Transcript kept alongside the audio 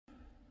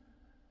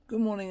Good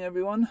morning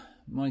everyone,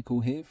 Michael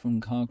here from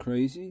Car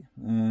Crazy,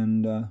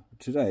 and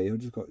today I've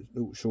just got a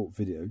little short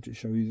video to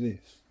show you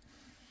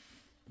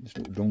this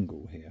little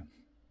dongle here.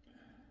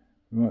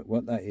 Right,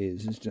 what that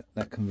is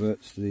that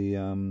converts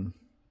the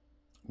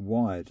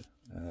wired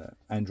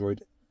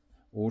Android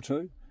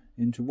Auto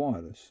into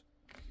wireless,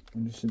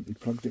 and just simply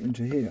plugged it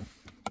into here.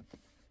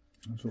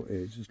 That's what it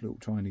is, just a little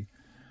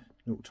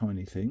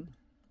tiny thing.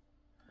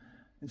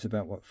 It's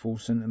about what, 4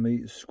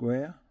 centimeters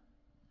square.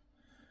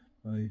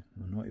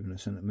 Not even a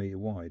centimetre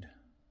wide.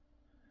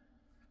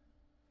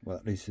 Well,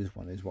 at least this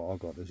one is what I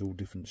got. There's all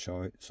different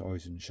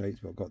sizes and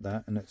shapes, but I've got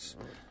that, and I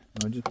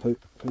just poke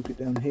it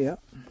down here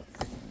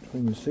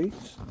between the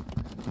seats. I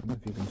don't know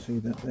if you can see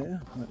that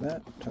there, like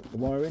that. Tuck the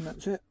wire in,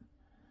 that's it.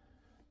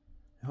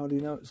 You hardly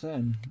know it's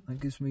there. That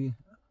gives me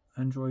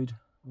Android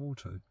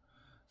Auto.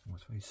 Well,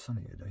 it's very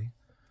sunny today,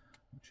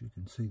 which you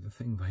can see the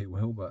thing very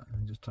well, but I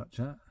just touch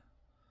that.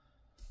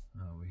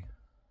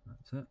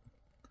 That's it.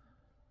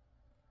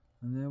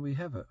 And there we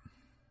have it.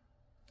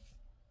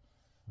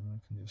 And I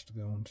can just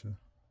go on to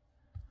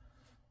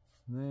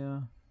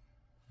there.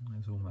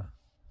 There's all my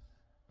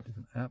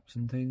different apps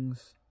and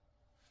things.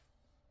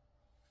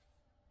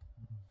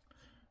 I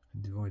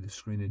can divide the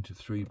screen into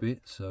 3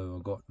 bits. So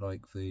I've got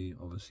like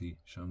obviously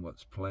showing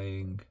what's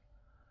playing.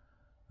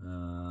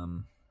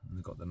 And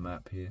we've got the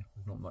map here.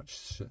 There's not much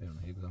sitting on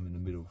here because I'm in the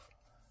middle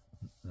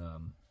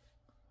of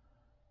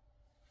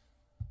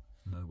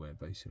nowhere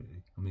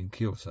basically. I'm in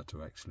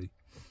Kyosato actually.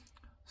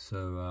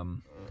 So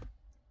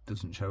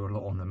doesn't show a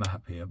lot on the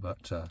map here,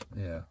 but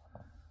yeah.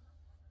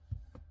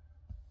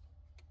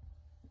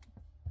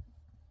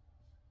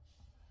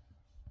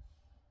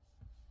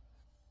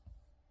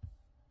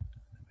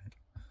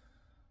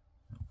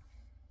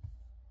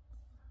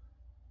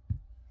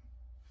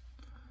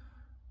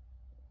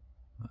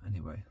 But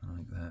anyway,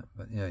 like that.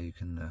 But yeah, you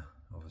can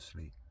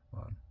obviously,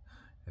 well,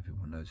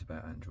 everyone knows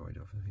about Android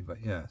obviously,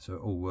 but yeah, so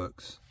it all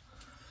works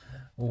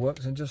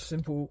in just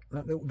simple,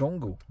 that little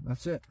dongle.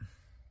 That's it.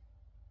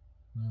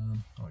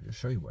 I'll just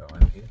show you where I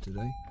am here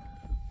today.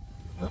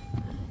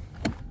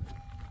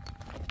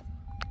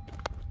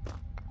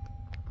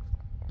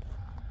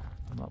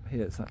 I'm up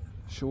here, it's at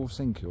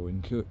Shosenkyo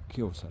in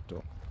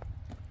Kyosato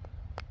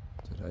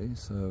today,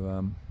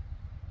 so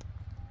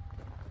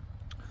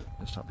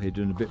just up here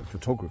doing a bit of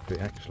photography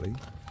actually.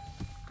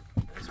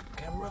 There's the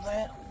camera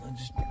there. I'm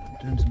just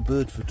doing some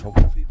bird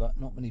photography, but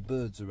not many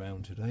birds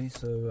around today,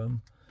 so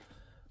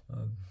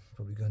I'm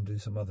probably going to do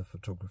some other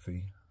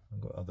photography. I've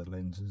got other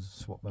lenses,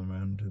 swap them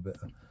around, do a bit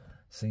of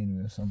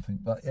scenery or something.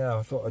 But yeah,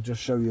 I thought I'd just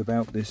show you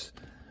about this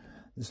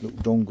little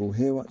dongle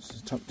here,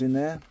 what's tucked in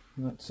there.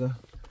 It's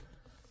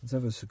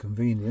ever so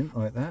convenient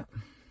like that.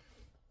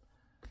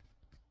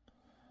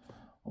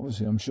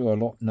 Obviously, I'm sure a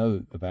lot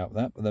know about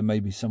that, but there may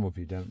be some of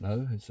you don't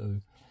know. So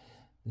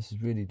this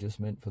is really just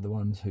meant for the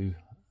ones who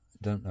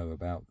don't know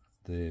about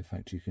the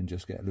fact you can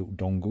just get a little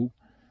dongle.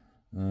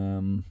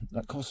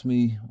 That cost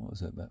me, what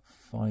was it, about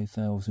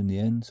 5,000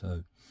 yen,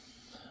 so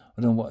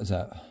I don't know, what is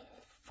that,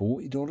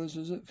 $40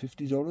 is it,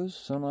 $50,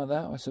 something like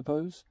that I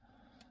suppose.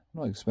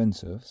 Not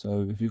expensive.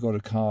 So if you've got a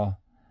car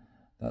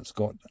that's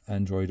got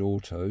Android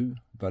Auto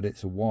but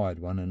it's a wired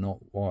one and not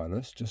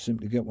wireless, just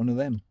simply get one of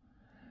them.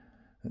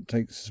 It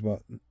takes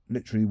what,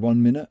 literally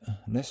 1 minute,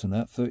 less than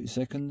that, 30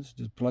 seconds.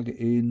 Just plug it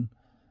in,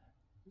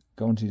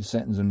 go into your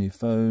settings on your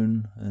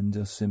phone, and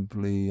just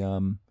simply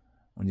on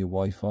your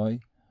Wi-Fi,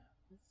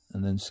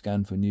 and then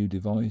scan for new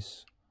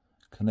device,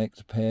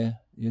 connect, pair,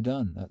 you're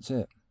done. That's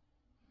it.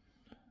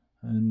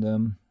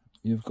 And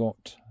you've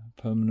got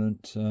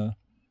permanent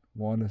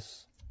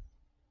wireless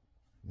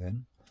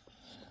then.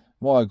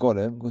 Why I got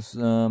it was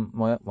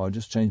I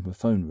just changed my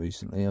phone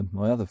recently, and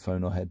my other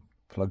phone I had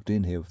plugged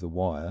in here with the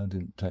wire. I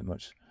didn't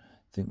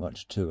think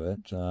much to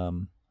it,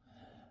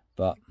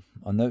 but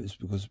I noticed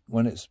because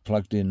when it's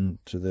plugged in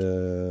to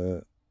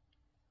the,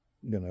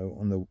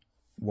 on the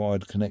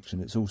wired connection,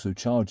 it's also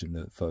charging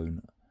the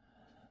phone.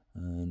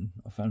 And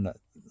I found that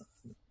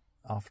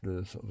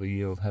after sort of a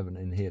year of having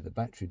it in here, the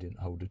battery didn't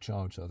hold a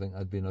charge. So I think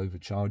I'd been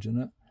overcharging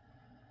it.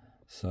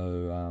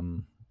 So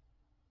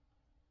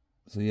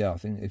yeah, I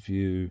think if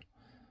you've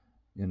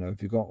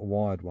got a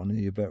wired one,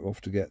 you're better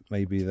off to get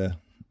maybe the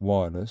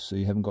wireless, so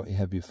you haven't got to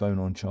have your phone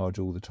on charge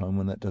all the time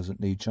when that doesn't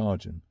need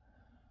charging.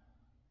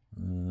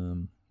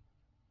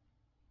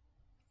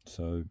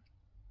 So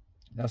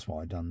that's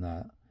why I done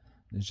that.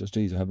 It's just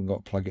easy. I haven't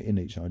got to plug it in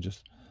each time.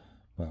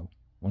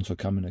 Once I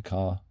come in the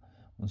car,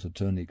 once I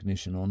turn the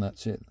ignition on,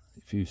 that's it.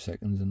 A few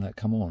seconds and that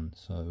come on.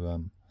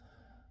 So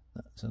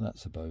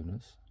that's a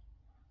bonus.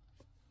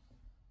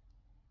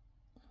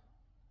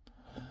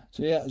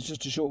 So yeah, it's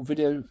just a short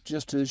video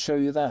just to show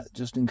you that,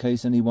 just in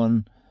case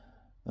anyone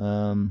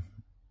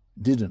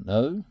didn't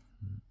know,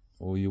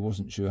 or you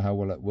wasn't sure how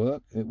well it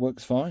worked. It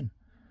works fine.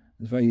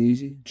 It's very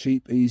easy,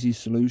 cheap, easy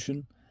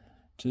solution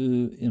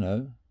to,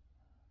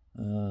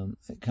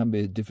 it can be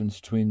a difference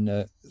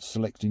between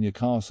selecting your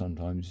car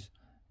sometimes.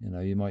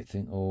 You might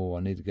think, oh, I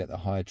need to get the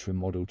higher trim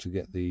model to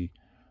get the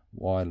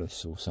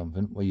wireless or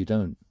something. Well, you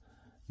don't.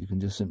 you can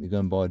just simply go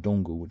and buy a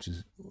dongle, which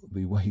is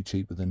be way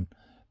cheaper than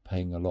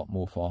paying a lot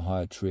more for a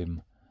higher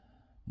trim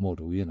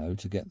model, you know,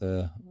 to get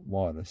the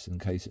wireless in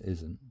case it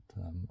isn't.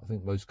 I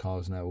think most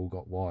cars now all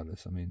got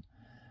wireless. I mean,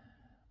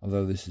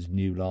 although this is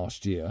new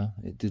last year,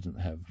 it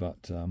didn't have,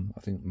 but I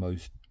think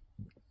most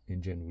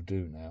in general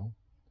do now.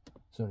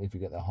 Certainly if you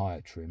get the higher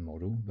trim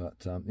model,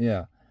 but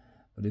yeah.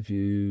 But if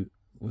you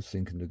was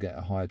thinking to get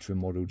a higher trim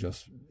model,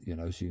 just, you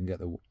know, so you can get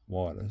the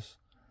wireless,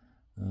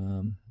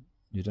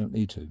 you don't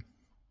need to.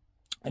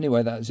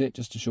 Anyway, that's it.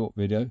 Just a short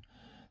video.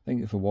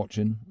 Thank you for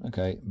watching.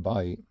 Okay,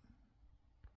 bye.